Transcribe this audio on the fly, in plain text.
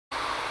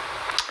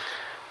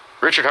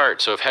Richard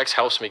Hart, so if HEX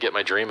helps me get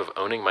my dream of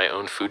owning my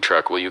own food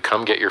truck, will you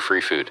come get your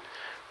free food?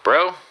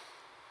 Bro,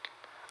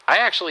 I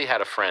actually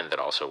had a friend that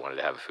also wanted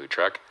to have a food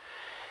truck.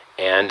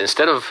 And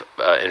instead of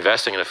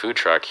investing in a food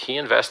truck, he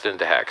invested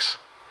into HEX.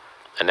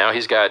 And now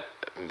he's got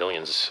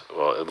millions,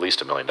 well, at least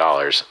 $1 million,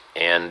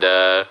 and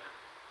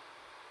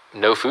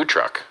no food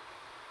truck.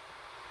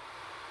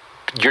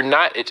 You're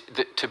not,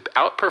 to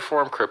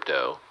outperform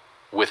crypto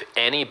with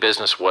any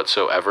business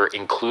whatsoever,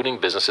 including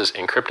businesses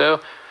in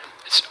crypto,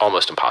 it's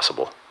almost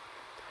impossible.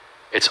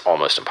 It's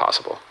almost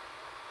impossible.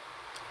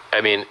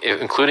 I mean,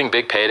 including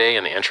big payday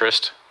and the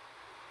interest,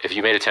 if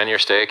you made a 10-year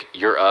stake,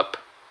 you're up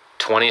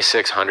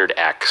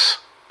 2,600x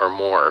or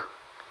more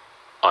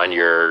on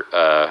your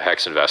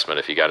HEX investment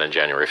if you got in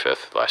January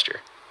 5th last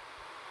year.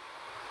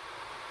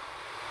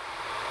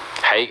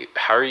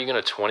 How are you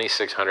going to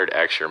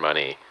 2,600x your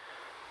money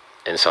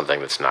in something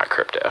that's not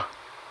crypto?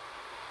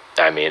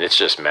 I mean, it's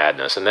just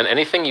madness. And then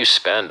anything you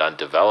spend on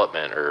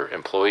development or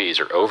employees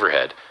or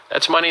overhead,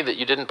 that's money that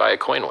you didn't buy a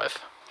coin with.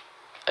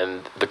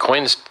 And the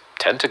coins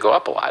tend to go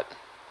up a lot.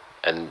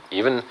 And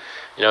even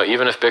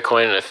if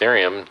Bitcoin and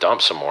Ethereum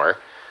dump some more,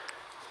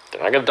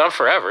 they're not going to dump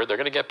forever. They're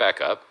going to get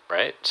back up,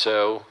 right?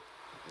 So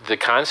the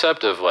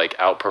concept of like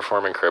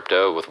outperforming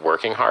crypto with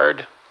working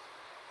hard,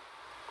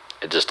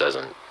 it just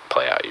doesn't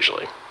play out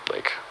usually.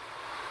 Like,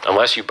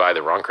 unless you buy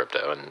the wrong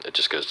crypto and it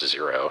just goes to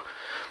zero,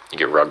 you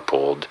get rug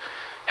pulled,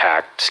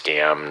 hacked,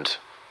 scammed,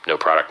 no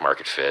product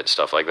market fit,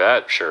 stuff like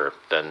that, sure,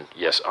 then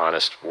yes,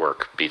 honest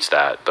work beats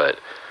that. But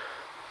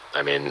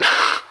I mean,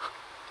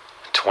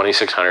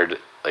 2,600,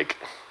 like,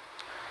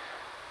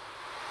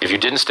 if you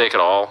didn't stake at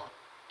all,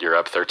 you're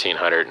up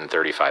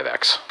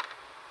 1,335x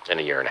in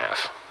a year and a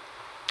half.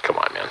 Come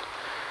on, man.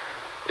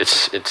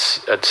 It's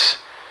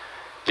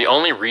the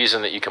only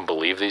reason that you can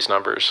believe these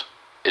numbers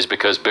is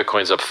because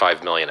Bitcoin's up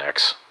 5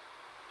 millionx.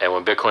 And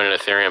when Bitcoin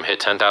and Ethereum hit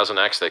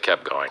 10,000x, they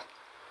kept going.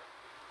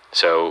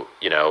 So,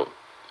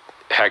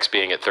 HEX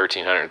being at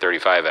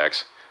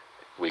 1,335x,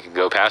 we can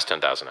go past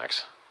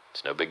 10,000x.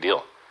 It's no big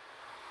deal.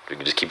 We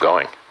can just keep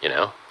going,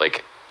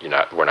 Like, we're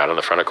not on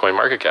the front of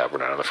CoinMarketCap. We're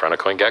not on the front of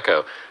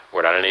CoinGecko.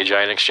 We're not on any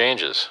giant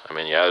exchanges. I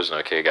mean, yeah, there's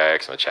an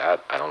OKGuyX in the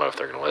chat. I don't know if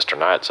they're going to list or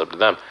not. It's up to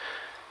them.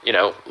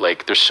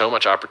 Like, there's so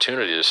much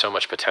opportunity. There's so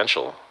much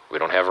potential. We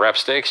don't have wrap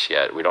stakes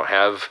yet. We don't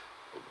have,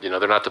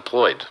 they're not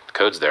deployed. The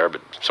code's there,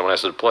 but someone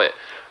has to deploy it.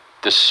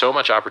 There's so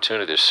much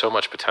opportunity. There's so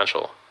much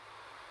potential.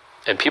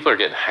 And people are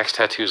getting HEX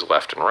tattoos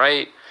left and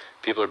right.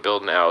 People are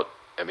building out.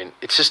 I mean,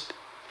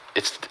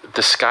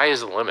 the sky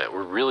is the limit.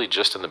 We're really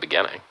just in the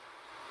beginning.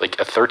 Like,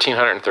 a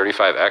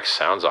 1,335x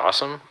sounds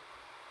awesome,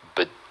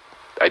 but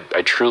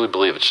I truly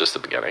believe it's just the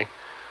beginning.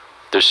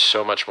 There's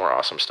so much more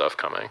awesome stuff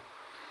coming.